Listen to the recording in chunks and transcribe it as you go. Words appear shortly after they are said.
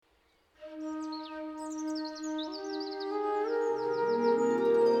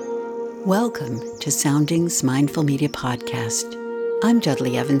Welcome to Soundings Mindful Media Podcast. I'm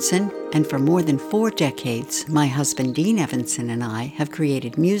Dudley Evenson, and for more than 4 decades, my husband Dean Evenson and I have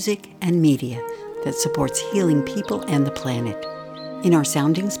created music and media that supports healing people and the planet. In our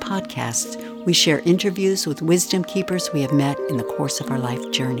Soundings podcasts, we share interviews with wisdom keepers we have met in the course of our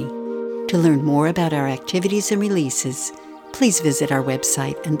life journey. To learn more about our activities and releases, please visit our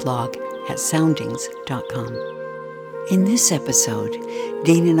website and blog at soundings.com. In this episode,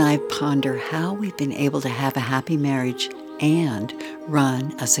 Dean and I ponder how we've been able to have a happy marriage and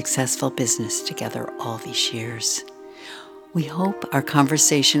run a successful business together all these years. We hope our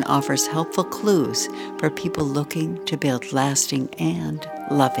conversation offers helpful clues for people looking to build lasting and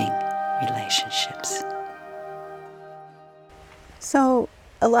loving relationships. So,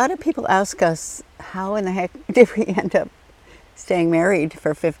 a lot of people ask us, how in the heck did we end up staying married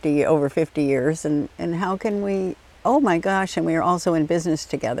for over 50 years, and how can we, oh my gosh, and we are also in business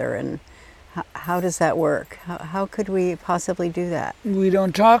together, and how does that work? How could we possibly do that? We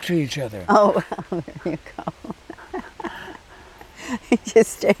don't talk to each other. Oh, well, there you go. You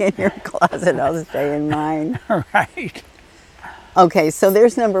just stay in your closet, I'll stay in mine. Right. Okay, so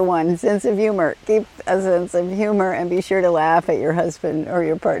there's number one, sense of humor. Keep a sense of humor and be sure to laugh at your husband or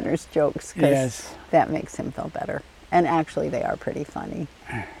your partner's jokes, because that makes him feel better. And actually, they are pretty funny.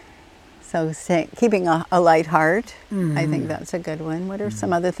 So keeping a light heart, I think that's a good one. What are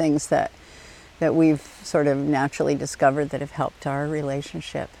some other things that we've sort of naturally discovered that have helped our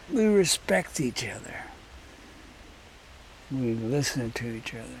relationship? We respect each other. We listen to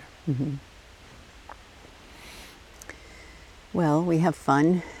each other. Mm-hmm. Well, we have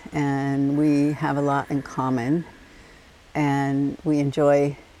fun, and we have a lot in common, and we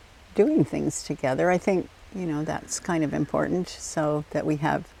enjoy doing things together. I think, that's kind of important, so that we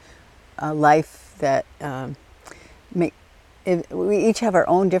have a life that we each have our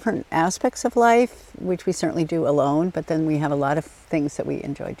own different aspects of life, which we certainly do alone, but then we have a lot of things that we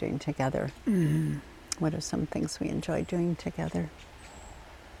enjoy doing together. Mm-hmm. What are some things we enjoy doing together?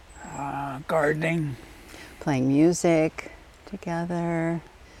 Gardening. Playing music together.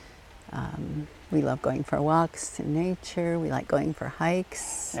 We love going for walks in nature. We like going for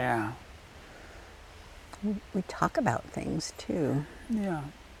hikes. Yeah. We talk about things too. Yeah.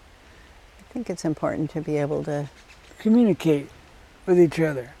 I think it's important to be able to communicate with each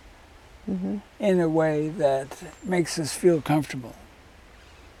other in a way that makes us feel comfortable.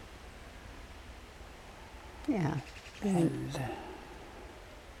 Yeah. And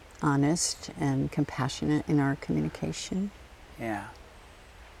honest and compassionate in our communication. Yeah.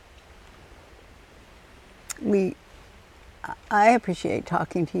 I appreciate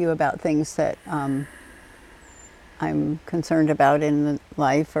talking to you about things that I'm concerned about in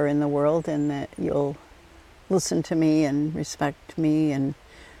life or in the world, and that you'll listen to me and respect me and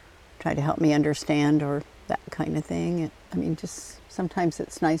try to help me understand, or that kind of thing. I mean, just sometimes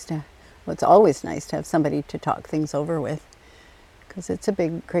it's always nice to have somebody to talk things over with, because it's a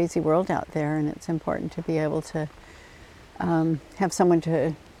big, crazy world out there, and it's important to be able to have someone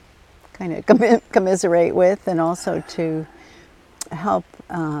to kind of commiserate with, and also to help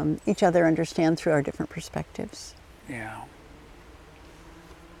each other understand through our different perspectives. Yeah.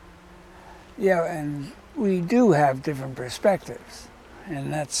 Yeah, and we do have different perspectives,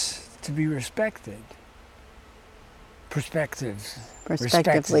 and that's to be respected.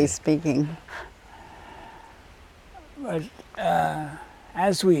 Prospectively speaking. But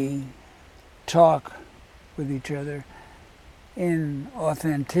as we talk with each other in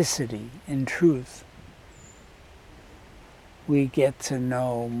authenticity, in truth, we get to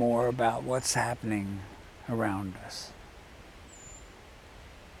know more about what's happening around us.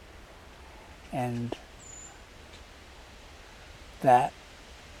 And that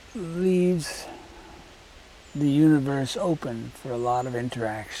leaves the universe open for a lot of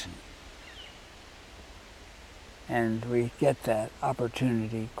interaction. And we get that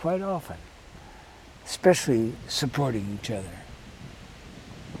opportunity quite often, especially supporting each other.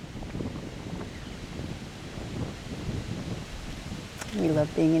 We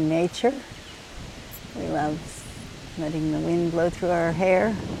love being in nature. We love letting the wind blow through our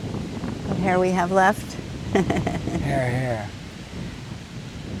hair. What hair we have left. Hair.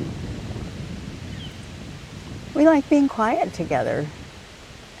 We like being quiet together.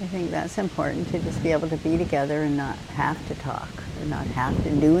 I think that's important, to just be able to be together and not have to talk or not have to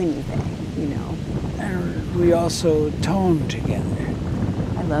do anything, And we also tone together.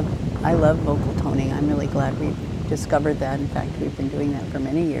 I love vocal toning. I'm really glad we've discovered that. In fact, we've been doing that for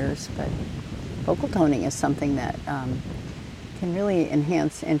many years, but vocal toning is something that can really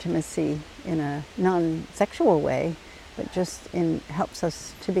enhance intimacy in a non-sexual way, but just helps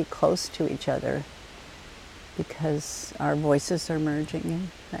us to be close to each other because our voices are merging and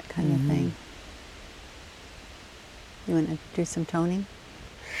that kind of thing. You want to do some toning?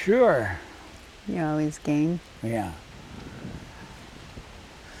 Sure. You're always game. Yeah.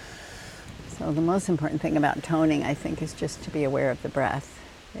 So the most important thing about toning, I think, is just to be aware of the breath,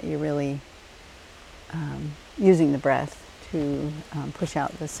 that you're really using the breath to push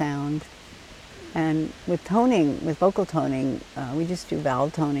out the sound. And with toning, with vocal toning, we just do vowel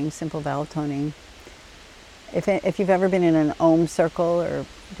toning, simple vowel toning. If you've ever been in an Om circle or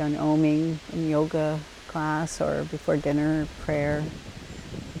done Oming in yoga class or before dinner, prayer,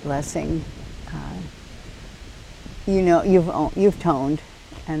 blessing, you know you've toned,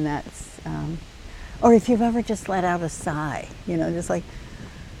 and that's or if you've ever just let out a sigh, you know, just like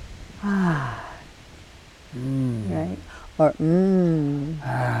right, or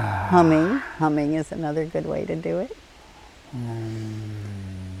humming is another good way to do it.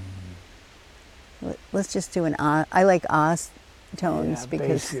 Let's just do an ah. I like ah tones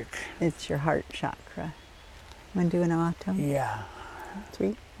because basic. It's your heart chakra. Want to do an ah tone? Yeah.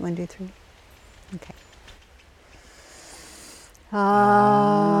 3, 1, 2, 3. Okay.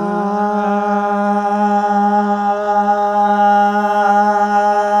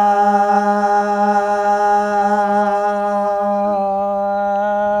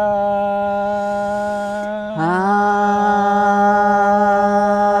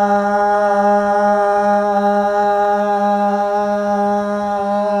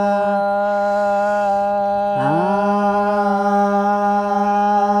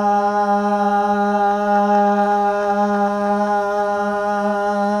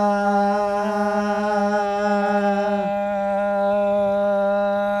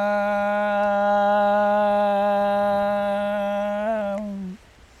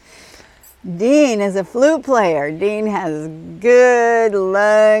 Dean is a flute player. Dean has good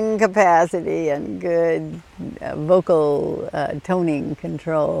lung capacity and good vocal toning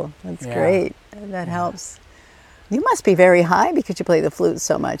control. That's great. That helps. You must be very high because you play the flute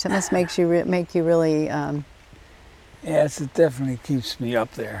so much. That must make you really. Yes, it definitely keeps me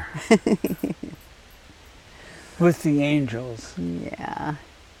up there with the angels. Yeah.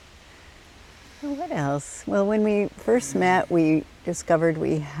 Well, what else? Well, when we first met, we discovered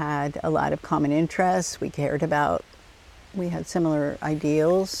we had a lot of common interests. We had similar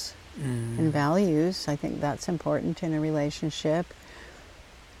ideals and values. I think that's important in a relationship.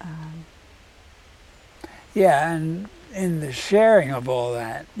 Yeah, and in the sharing of all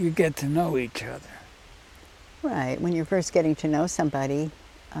that, you get to know each other. Right. When you're first getting to know somebody,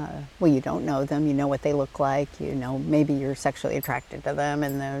 well, you don't know them. You know what they look like. You know, maybe you're sexually attracted to them,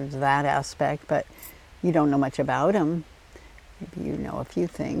 and there's that aspect, but you don't know much about them. Maybe you know a few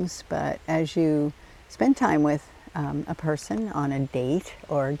things, but as you spend time with a person on a date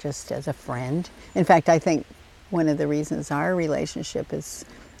or just as a friend, in fact, I think one of the reasons our relationship has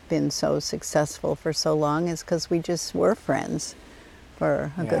been so successful for so long is because we just were friends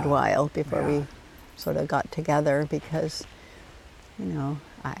for a good while before we sort of got together, because, you know,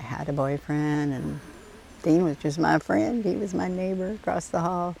 I had a boyfriend and Dean was just my friend. He was my neighbor across the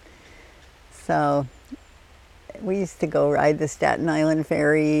hall. So we used to go ride the Staten Island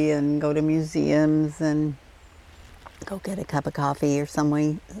ferry and go to museums and go get a cup of coffee or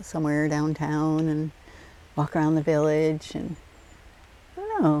somewhere downtown and walk around the village. And I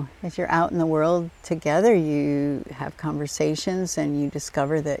don't know, as you're out in the world together, you have conversations and you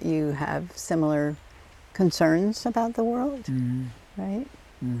discover that you have similar concerns about the world, right?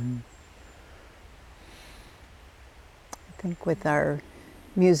 Mm-hmm. I think with our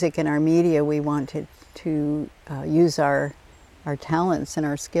music and our media, we wanted to use our talents and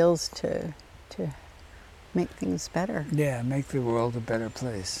our skills to make things better. Yeah, make the world a better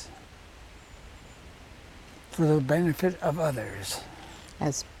place for the benefit of others.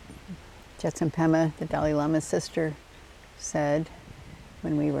 As Jetsun Pema, the Dalai Lama's sister, said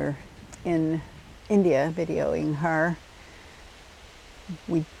when we were in India videoing her,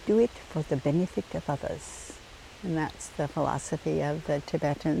 we do it for the benefit of others. And that's the philosophy of the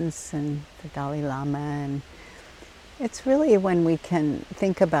Tibetans and the Dalai Lama. And it's really when we can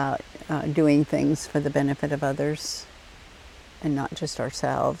think about doing things for the benefit of others and not just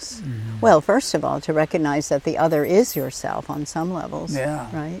ourselves. Mm-hmm. Well, first of all, to recognize that the other is yourself on some levels.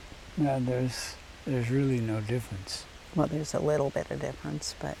 Yeah. Right? Yeah, there's really no difference. Well, there's a little bit of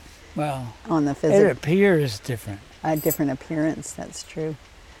difference, but well, on the physical, it appears different. A different appearance, that's true.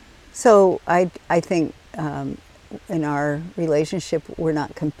 So I think in our relationship, we're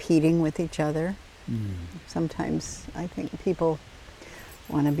not competing with each other. Sometimes I think people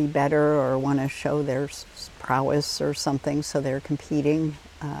want to be better or want to show their prowess or something, so they're competing,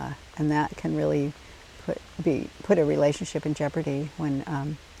 and that can really put a relationship in jeopardy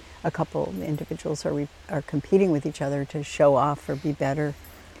when a couple individuals are competing with each other to show off or be better.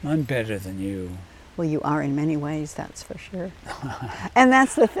 I'm better than you. Well, you are in many ways, that's for sure. And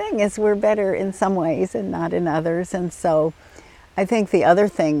that's the thing, is we're better in some ways and not in others. And so I think the other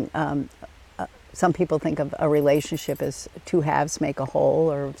thing, some people think of a relationship as two halves make a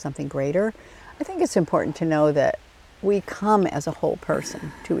whole or something greater. I think it's important to know that we come as a whole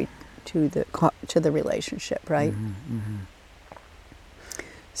person to the relationship, right? Mm-hmm, mm-hmm.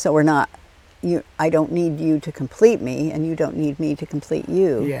 So we're not, I don't need you to complete me, and you don't need me to complete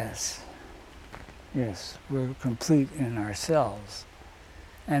you. Yes. Yes, we're complete in ourselves,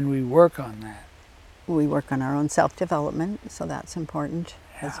 and we work on that. We work on our own self-development, so that's important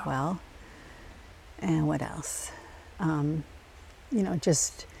as well. And what else?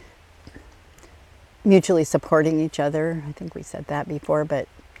 Just mutually supporting each other. I think we said that before, but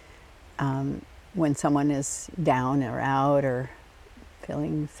when someone is down or out or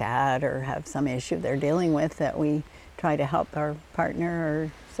feeling sad or have some issue they're dealing with, that we try to help our partner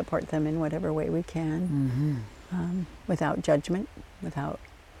or support them in whatever way we can, without judgment, without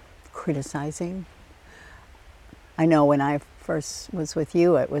criticizing. I know when I first was with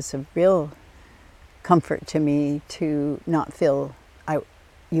you, it was a real comfort to me to not feel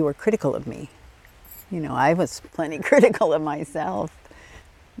you were critical of me. I was plenty critical of myself,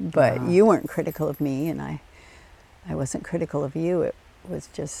 but you weren't critical of me, and I wasn't critical of you. It was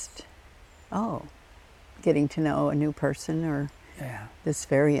just, getting to know a new person or this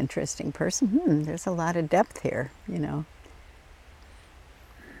very interesting person. There's a lot of depth here,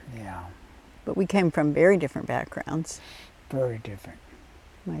 Yeah. But we came from very different backgrounds. Very different.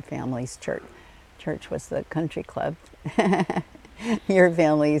 My family's church was the country club. Your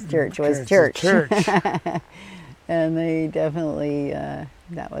family's church was church. And they definitely,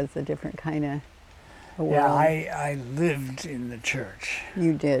 that was a different kind of world. Yeah, I lived in the church.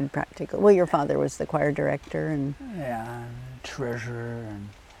 You did, practically. Well, your father was the choir director, and treasurer, and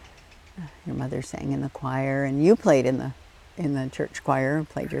your mother sang in the choir, and you played in the church choir,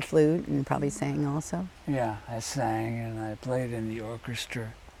 played your flute, and probably sang also. Yeah, I sang, and I played in the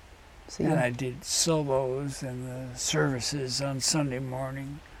orchestra. So and I did solos in the services on Sunday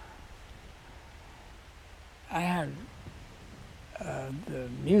morning. I had, the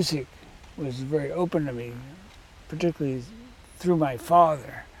music was very open to me, particularly through my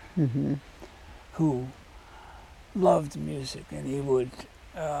father, who loved music, and he would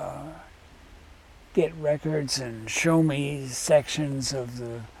get records and show me sections of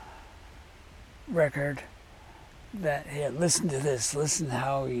the record that, hey, listen to this, listen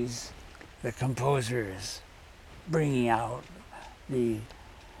how the composer is bringing out the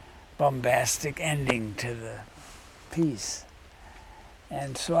bombastic ending to the piece.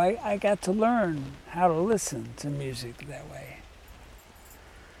 And so I got to learn how to listen to music that way.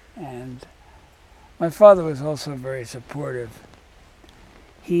 And my father was also very supportive.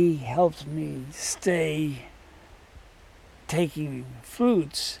 He helped me stay taking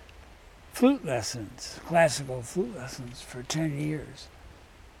flute lessons, classical flute lessons, for 10 years.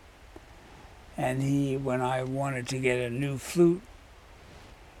 And when I wanted to get a new flute,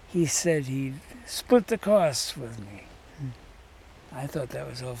 he said he'd split the costs with me. I thought that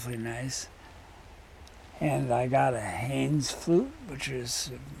was awfully nice. And I got a Haynes flute, which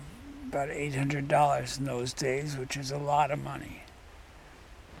is about $800 in those days, which is a lot of money.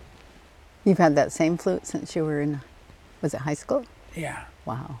 You've had that same flute since you were in, was it high school? Yeah.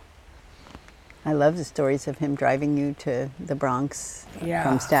 Wow. I love the stories of him driving you to the Bronx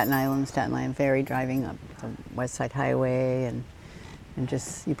from Staten Island Ferry, driving up the West Side Highway, and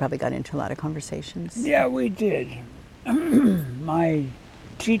just, you probably got into a lot of conversations. Yeah, we did. My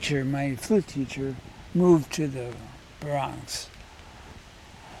flute teacher, moved to the Bronx.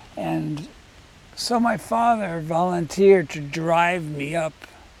 And so my father volunteered to drive me up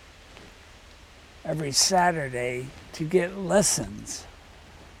every Saturday to get lessons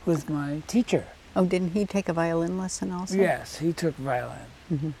with my teacher. Oh, didn't he take a violin lesson also? Yes, he took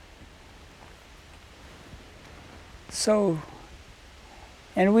violin. So,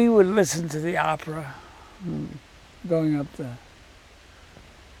 and we would listen to the opera going up the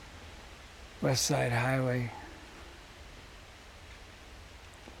West Side Highway.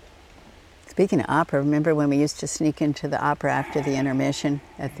 Speaking of opera, remember when we used to sneak into the opera after the intermission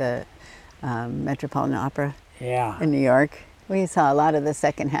at the Metropolitan Opera in New York? We saw a lot of the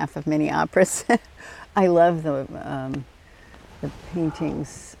second half of many operas. I love the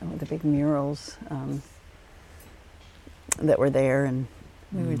paintings, the big murals that were there, and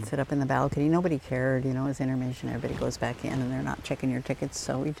We would sit up in the balcony. Nobody cared, it was intermission. Everybody goes back in and they're not checking your tickets,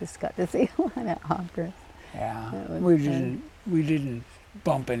 so we just got to see a lot of operas. Yeah, we didn't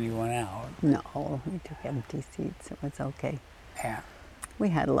bump anyone out. No, we took empty seats. It was okay. Yeah. We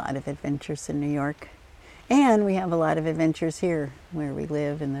had a lot of adventures in New York. And we have a lot of adventures here where we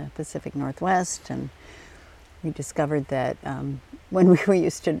live in the Pacific Northwest. And we discovered that when we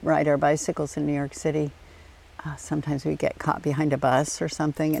used to ride our bicycles in New York City, sometimes we'd get caught behind a bus or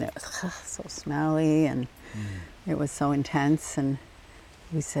something, and it was so smelly, and it was so intense. And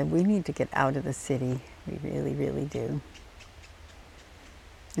we said, we need to get out of the city. We really, really do.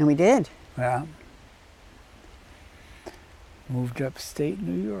 And we did. Yeah. Moved upstate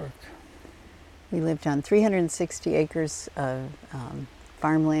New York. We lived on 360 acres of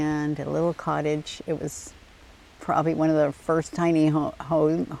farmland, a little cottage. It was probably one of the first tiny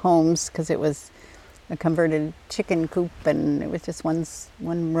homes, because it was a converted chicken coop, and it was just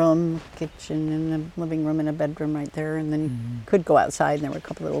one room, kitchen, and a living room and a bedroom right there, and then you could go outside, and there were a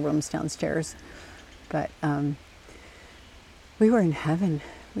couple little rooms downstairs. But we were in heaven.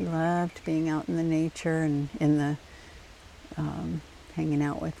 We loved being out in the nature and in the hanging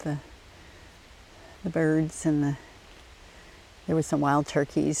out with the birds, and there were some wild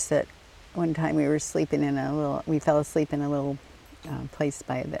turkeys that one time we fell asleep in a little place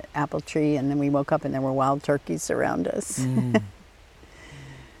by the apple tree, and then we woke up and there were wild turkeys around us.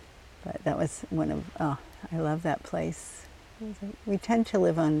 But that was I love that place. We tend to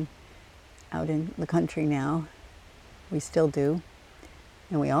live out in the country now. We still do,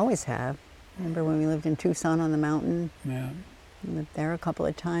 and we always have. Remember when we lived in Tucson on the mountain? Yeah. We lived there a couple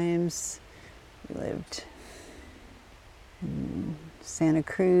of times. We lived in Santa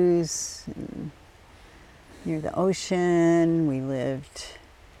Cruz, near the ocean. We lived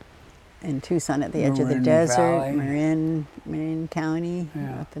in Tucson at the edge of the desert, Marin County,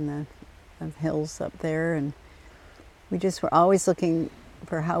 up in the hills up there. And we just were always looking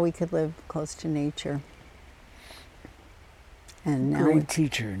for how we could live close to nature. And now great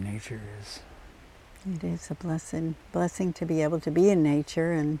teacher nature is. It is a blessing to be able to be in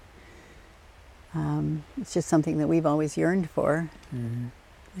nature, and it's just something that we've always yearned for.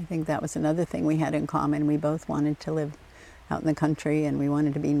 I think that was another thing we had in common. We both wanted to live out in the country, and we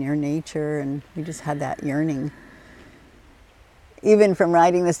wanted to be near nature, and we just had that yearning. Even from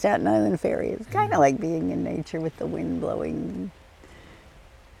riding the Staten Island ferry, it's kind of like being in nature with the wind blowing.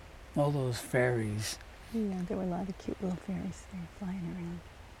 All those ferries. Yeah, there were a lot of cute little ferries there flying around,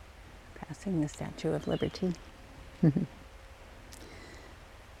 passing the Statue of Liberty.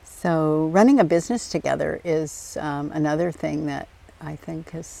 So running a business together is another thing that I think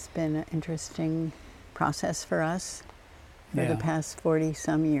has been an interesting process for us for the past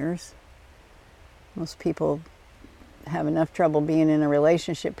 40-some years. Most people have enough trouble being in a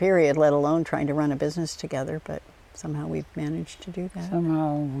relationship, period, let alone trying to run a business together, but somehow we've managed to do that.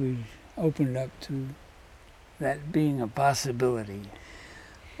 Somehow we opened up to that being a possibility.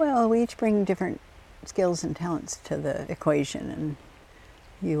 Well, we each bring different skills and talents to the equation, and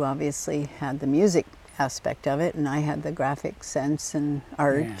you obviously had the music aspect of it, and I had the graphic sense and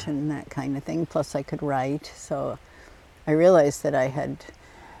art and that kind of thing, plus I could write. So I realized that I had,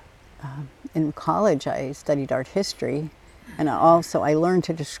 in college I studied art history, and I learned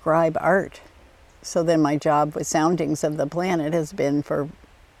to describe art. So then my job with Soundings of the Planet has been for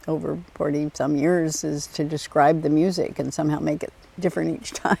over 40-some years is to describe the music and somehow make it different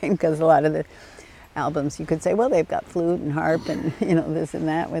each time, because a lot of the albums you could say, well, they've got flute and harp and this and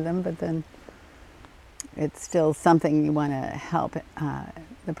that with them, but then it's still something you want to help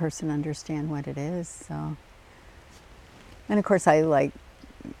the person understand what it is. So, and of course I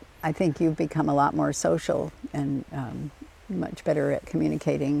think you've become a lot more social and much better at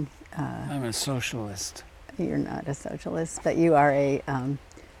communicating. I'm a socialist. You're not a socialist, but you are a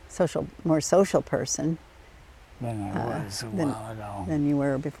more social person. Than I was a while ago. Than you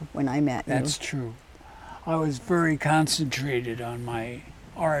were before when I met you. That's true. I was very concentrated on my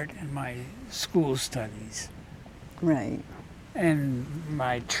art and my school studies. Right. And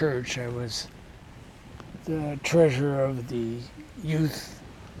my church, I was the treasurer of the youth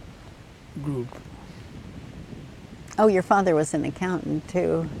group. Oh, your father was an accountant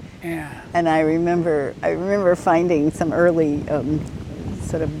too. Yeah. And I remember finding some early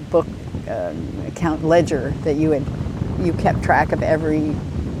sort of book account ledger that you kept track of every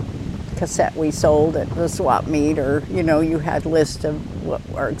cassette we sold at the swap meet, or you had list of what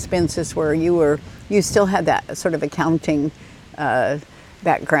our expenses were. You still had that sort of accounting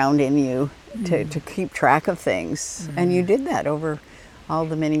background in you to keep track of things, and you did that over all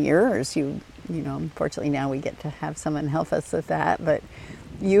the many years. Unfortunately now we get to have someone help us with that, but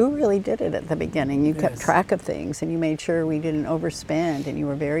You really did it at the beginning. You kept Yes. track of things, and you made sure we didn't overspend, and you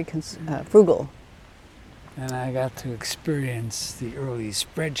were very frugal. And I got to experience the early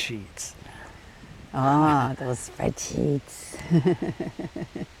spreadsheets. Ah, those spreadsheets.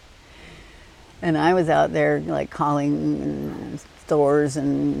 And I was out there like calling stores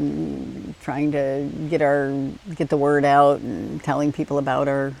and trying to get the word out and telling people about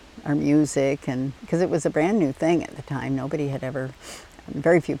our music, and because it was a brand new thing at the time. Nobody had ever,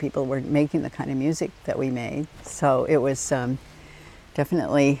 very few people were making the kind of music that we made. So it was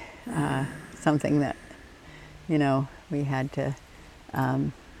definitely something that, you know, we had to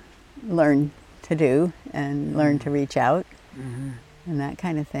learn to do and learn to reach out and that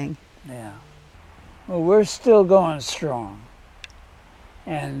kind of thing. Yeah. Well, we're still going strong.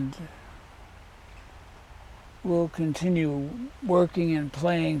 And we'll continue working and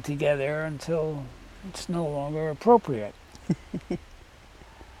playing together until it's no longer appropriate.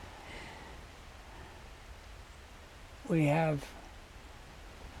 We have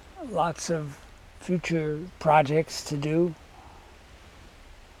lots of future projects to do,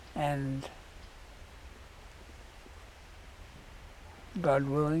 and God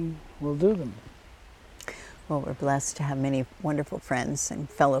willing, we'll do them. Well, we're blessed to have many wonderful friends and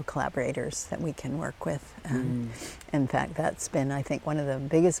fellow collaborators that we can work with. In fact, that's been, I think, one of the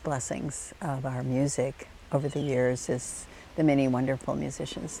biggest blessings of our music over the years is the many wonderful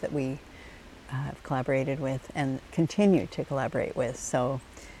musicians that we have collaborated with and continue to collaborate with. So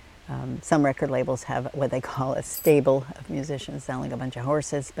some record labels have what they call a stable of musicians, sound like a bunch of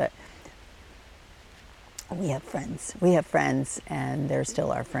horses, but we have friends. We have friends, and they're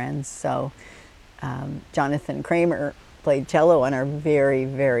still our friends. So Jonathan Kramer played cello on our very,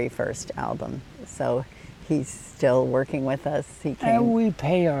 very first album. So he's still working with us. He came. And we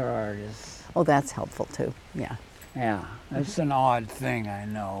pay our artists. Oh, that's helpful too. Yeah. Yeah, that's an odd thing, I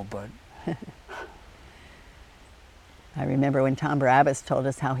know, but I remember when Tom Barabbas told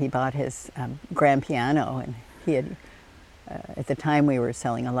us how he bought his grand piano, and he had, at the time we were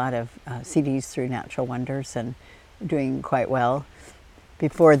selling a lot of CDs through Natural Wonders and doing quite well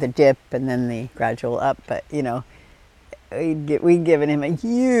before the dip and then the gradual up, but you know, we'd given him a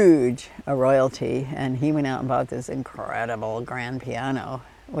huge royalty, and he went out and bought this incredible grand piano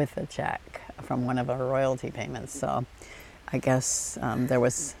with a check from one of our royalty payments. So I guess there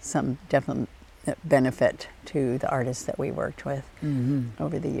was some definite benefit to the artists that we worked with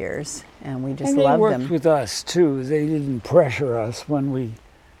over the years, and we just loved them. And they worked with us too. They didn't pressure us when we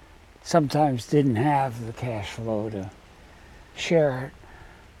sometimes didn't have the cash flow to share it,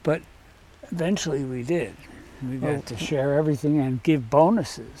 but eventually we did. We got to share everything and give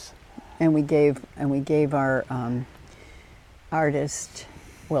bonuses. And we gave our artists,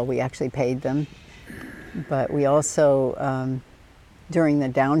 well, we actually paid them, but we also, during the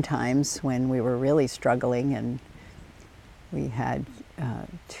downtimes when we were really struggling, and we had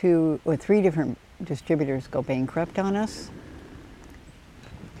 2 or 3 different distributors go bankrupt on us.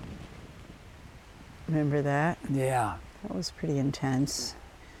 Remember that? Yeah. That was pretty intense.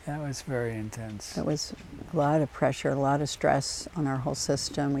 That was very intense. It was a lot of pressure, a lot of stress on our whole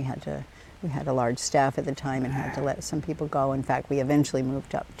system. We had a large staff at the time and had to let some people go. In fact, we eventually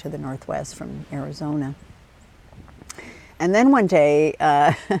moved up to the Northwest from Arizona. And then one day,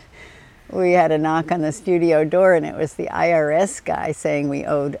 we had a knock on the studio door, and it was the IRS guy saying we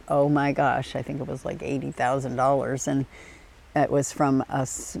owed, oh my gosh, I think it was like $80,000. And it was from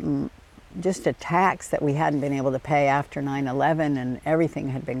us. Just a tax that we hadn't been able to pay after 9/11, and everything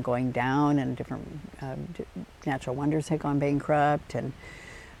had been going down, and different Natural Wonders had gone bankrupt, and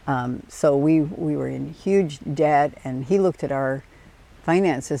so we were in huge debt. And he looked at our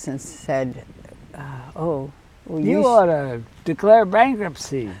finances and said, "Oh, well, you ought to declare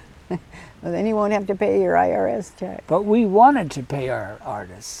bankruptcy." Well, then you won't have to pay your IRS check. But we wanted to pay our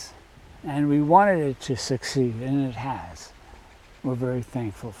artists, and we wanted it to succeed, and it has. We're very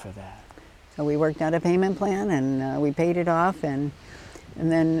thankful for that. So we worked out a payment plan, and we paid it off, and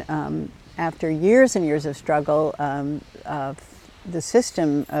then after years and years of struggle, the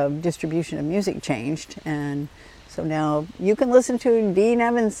system of distribution of music changed, and so now you can listen to Dean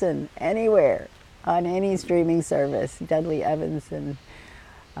Evenson anywhere on any streaming service. Dudley Evenson.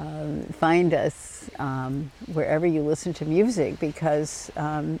 Find us wherever you listen to music, because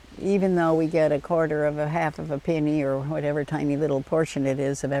even though we get a quarter of a half of a penny or whatever tiny little portion it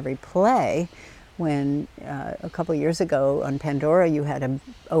is of every play, when a couple of years ago on Pandora you had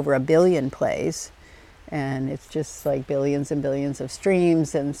over 1 billion plays, and it's just like billions and billions of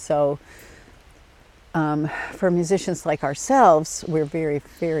streams. And so for musicians like ourselves, we're very,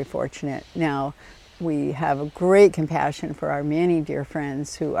 very fortunate. Now, we have a great compassion for our many dear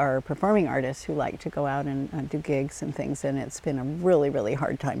friends who are performing artists who like to go out and do gigs and things, and it's been a really, really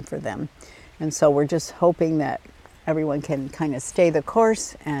hard time for them. And so we're just hoping that everyone can kind of stay the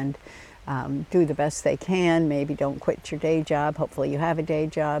course and do the best they can. Maybe don't quit your day job. Hopefully you have a day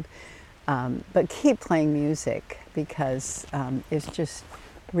job. But keep playing music, because it's just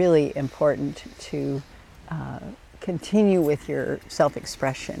really important to continue with your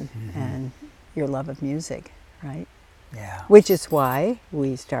self-expression and your love of music, right? Yeah. Which is why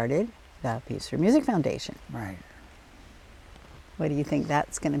we started the Peace Through Music Foundation. Right. What do you think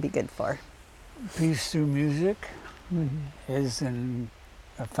that's going to be good for? Peace Through Music is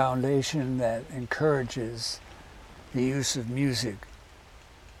a foundation that encourages the use of music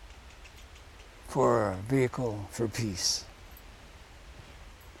for a vehicle for peace.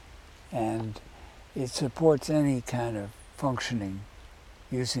 And it supports any kind of functioning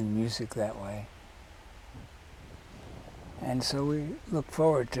using music that way. And so we look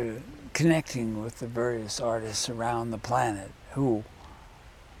forward to connecting with the various artists around the planet who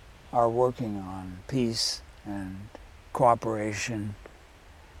are working on peace and cooperation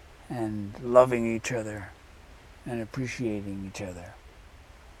and loving each other and appreciating each other.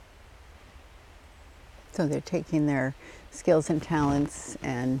 So they're taking their skills and talents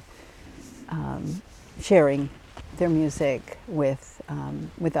and sharing their music with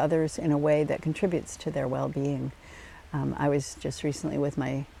others in a way that contributes to their well-being. I was just recently with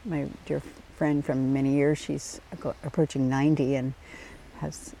my dear friend from many years. She's approaching 90 and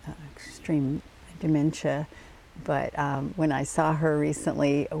has extreme dementia. But when I saw her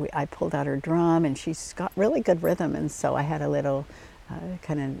recently, I pulled out her drum, and she's got really good rhythm. And so I had a little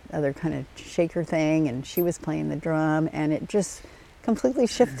kind of shaker thing, and she was playing the drum, and it just completely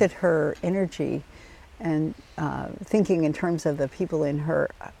shifted her energy. And thinking in terms of the people in her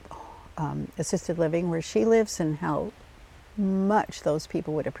assisted living where she lives, and how much those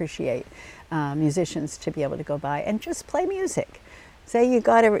people would appreciate musicians to be able to go by and just play music. Say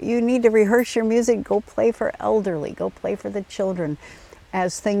you need to rehearse your music, go play for elderly, go play for the children.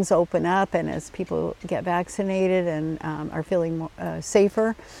 As things open up and as people get vaccinated and are feeling more,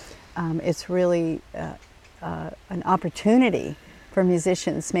 safer, it's really an opportunity for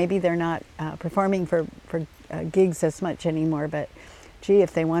musicians. Maybe they're not performing for gigs as much anymore, but gee,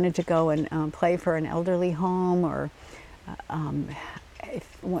 if they wanted to go and play for an elderly home, or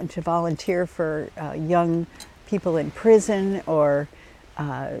if want to volunteer for young people in prison, or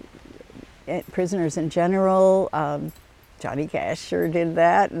prisoners in general. Johnny Cash sure did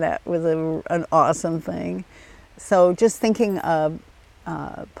that, and that was an awesome thing. So just thinking of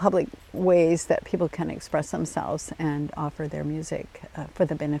public ways that people can express themselves and offer their music for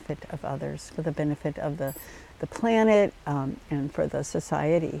the benefit of others, for the benefit of the planet, and for the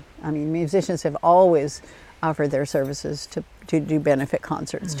society. I mean, musicians have always offered their services to do benefit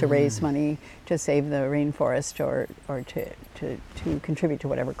concerts, to raise money to save the rainforest, or to contribute to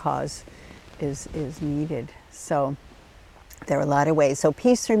whatever cause is needed. So there are a lot of ways. So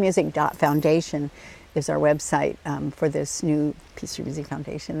peacethroughmusic.foundation is our website for this new Peace Through Music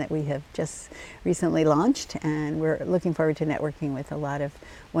Foundation that we have just recently launched, and we're looking forward to networking with a lot of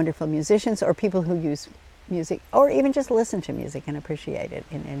wonderful musicians or people who use music, or even just listen to music and appreciate it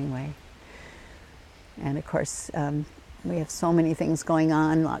in any way. And of course, we have so many things going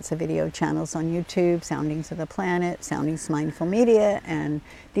on, lots of video channels on YouTube, Soundings of the Planet, Soundings Mindful Media, and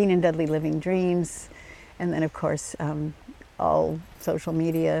Dean and Dudley Living Dreams. And then of course, all social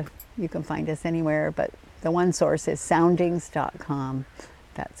media, you can find us anywhere, but the one source is soundings.com.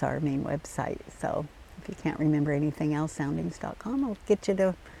 That's our main website. So if you can't remember anything else, soundings.com will get you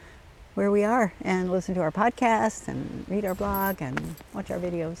to where we are, and listen to our podcasts and read our blog and watch our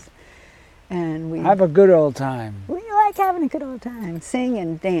videos. And we have a good old time. We like having a good old time. Sing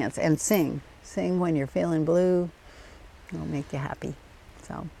and dance and sing. Sing when you're feeling blue. It'll make you happy.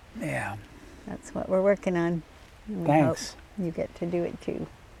 So yeah, that's what we're working on. And we Thanks. Hope you get to do it too.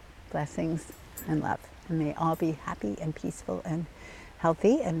 Blessings and love. And may all be happy and peaceful and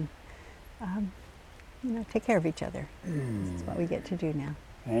healthy, and take care of each other. That's what we get to do now.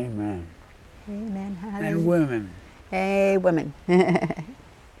 Amen. Amen. And women. Hey, women.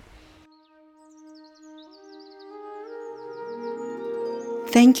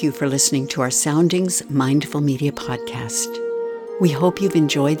 Thank you for listening to our Soundings Mindful Media podcast. We hope you've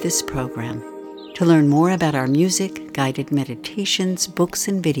enjoyed this program. To learn more about our music, guided meditations, books,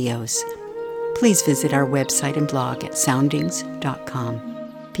 and videos, please visit our website and blog at soundings.com.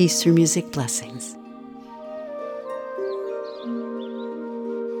 Peace through music. Blessings.